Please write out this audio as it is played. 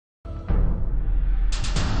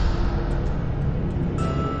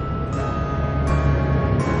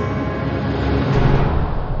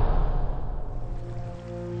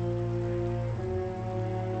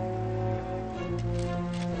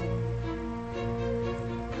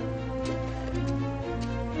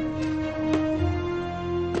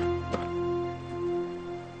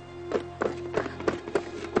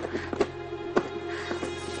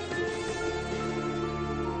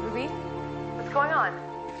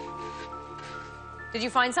Did you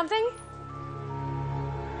find something?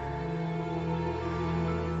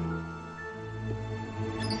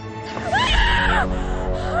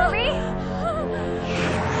 Ruby?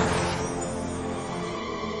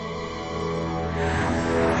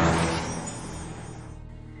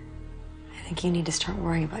 I think you need to start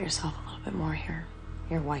worrying about yourself a little bit more here.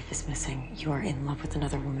 Your wife is missing. You are in love with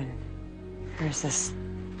another woman. There's this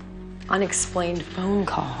unexplained phone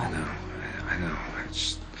call. I know.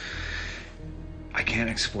 I can't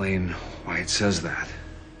explain why it says that.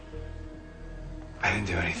 I didn't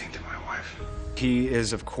do anything to my wife. He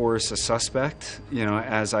is, of course, a suspect, you know,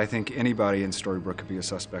 as I think anybody in Storybrooke could be a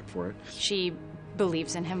suspect for it. She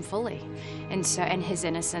believes in him fully, and his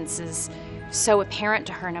innocence is so apparent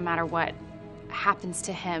to her no matter what happens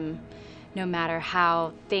to him, no matter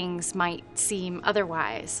how things might seem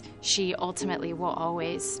otherwise. She ultimately will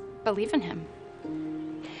always believe in him.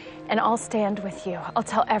 And I'll stand with you. I'll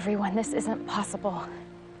tell everyone this isn't possible.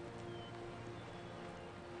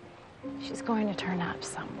 She's going to turn up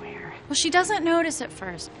somewhere. Well, she doesn't notice at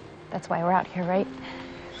first. That's why we're out here, right?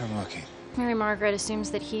 I'm looking. Mary Margaret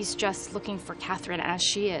assumes that he's just looking for Catherine as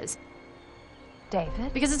she is.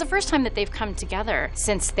 David? Because it's the first time that they've come together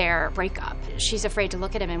since their breakup. She's afraid to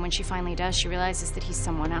look at him, and when she finally does, she realizes that he's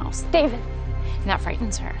someone else. David! And that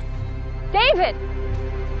frightens her. David!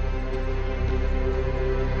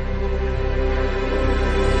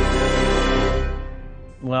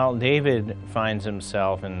 Well, David finds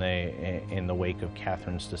himself in the wake of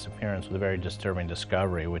Catherine's disappearance with a very disturbing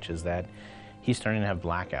discovery, which is that he's starting to have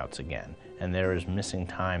blackouts again, and there is missing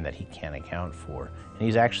time that he can't account for. And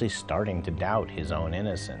he's actually starting to doubt his own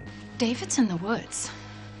innocence. David's in the woods.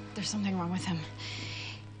 There's something wrong with him.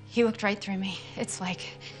 He looked right through me. It's like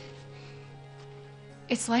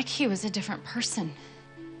he was a different person.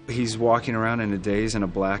 He's walking around in a daze and a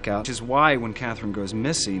blackout, which is why when Catherine goes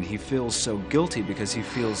missing, he feels so guilty because he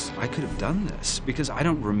feels, I could have done this, because I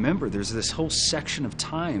don't remember. There's this whole section of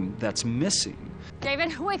time that's missing.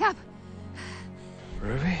 David, wake up.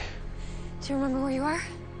 Ruby? Do you remember where you are?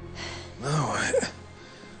 No,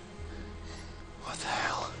 what the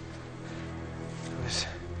hell?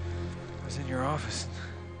 I was in your office.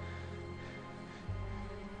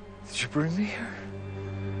 Did you bring me here?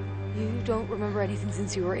 You don't remember anything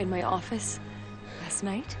since you were in my office last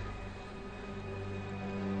night?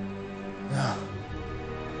 No.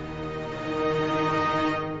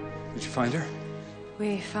 Did you find her?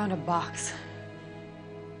 We found a box.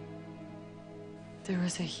 There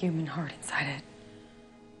was a human heart inside it.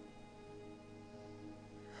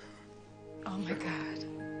 Oh my God.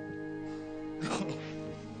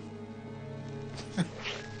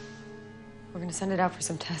 We're gonna send it out for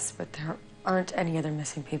some tests, but there aren't any other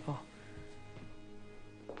missing people.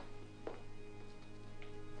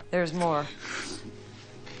 There's more.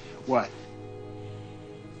 What?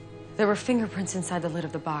 There were fingerprints inside the lid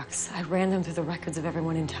of the box. I ran them through the records of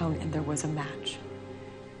everyone in town, and there was a match.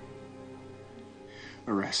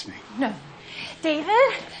 Arrest me. No. David?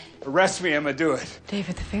 Arrest me, Emma, do it.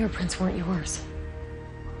 David, the fingerprints weren't yours.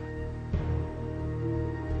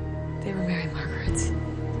 They were Mary Margaret's.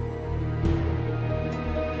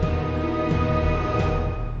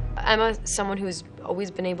 Emma's someone who's always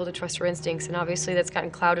been able to trust her instincts, and obviously that's gotten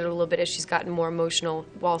clouded a little bit as she's gotten more emotional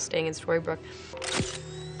while staying in Storybrooke.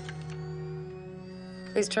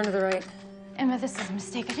 Please turn to the right. Emma, this is a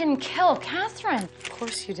mistake. I didn't kill Catherine. Of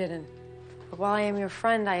course you didn't. But while I am your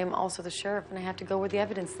friend, I am also the sheriff, and I have to go where the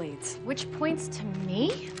evidence leads. Which points to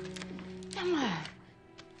me? Emma,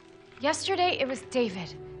 yesterday it was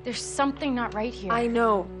David. There's something not right here. I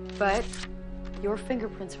know, but your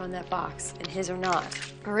fingerprints are on that box, and his are not.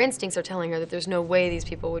 Her instincts are telling her that there's no way these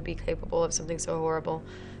people would be capable of something so horrible,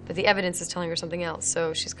 but the evidence is telling her something else,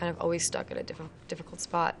 so she's kind of always stuck at a difficult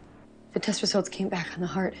spot. The test results came back on the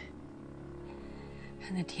heart,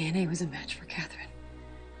 and the DNA was a match for Catherine.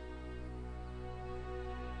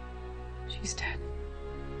 She's dead.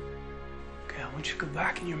 Okay, I want you to go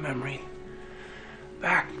back in your memory.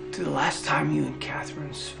 Back to the last time you and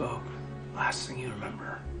Catherine spoke. Last thing you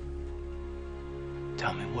remember.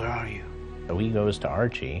 Tell me, where are you? So he goes to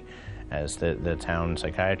Archie as the town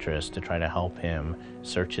psychiatrist to try to help him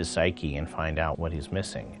search his psyche and find out what he's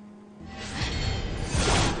missing.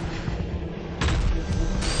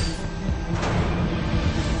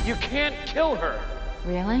 You can't kill her.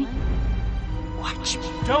 Really? Watch me.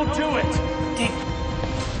 Don't do it.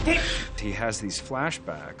 Dave. He has these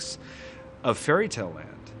flashbacks of Fairy Tale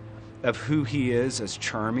Land, of who he is as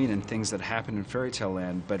charming and things that happen in Fairy Tale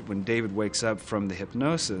Land, but when David wakes up from the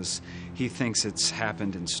hypnosis, he thinks it's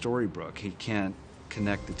happened in Storybrooke. He can't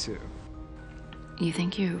connect the two. You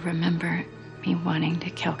think you remember me wanting to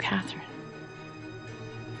kill Catherine?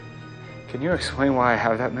 Can you explain why I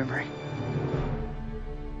have that memory?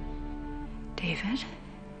 David,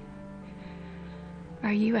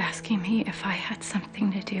 are you asking me if I had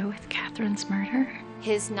something to do with Catherine's murder?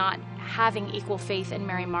 His not having equal faith in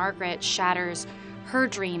Mary Margaret shatters her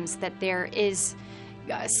dreams that there is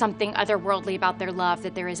something otherworldly about their love,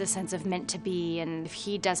 that there is a sense of meant to be, and if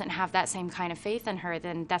he doesn't have that same kind of faith in her,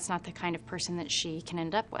 then that's not the kind of person that she can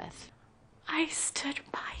end up with. I stood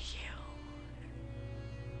by you.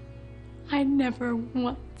 I never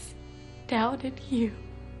once doubted you.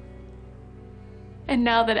 And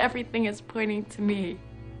now that everything is pointing to me,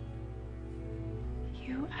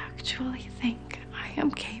 you actually think I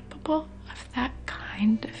am capable of that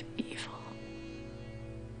kind of evil?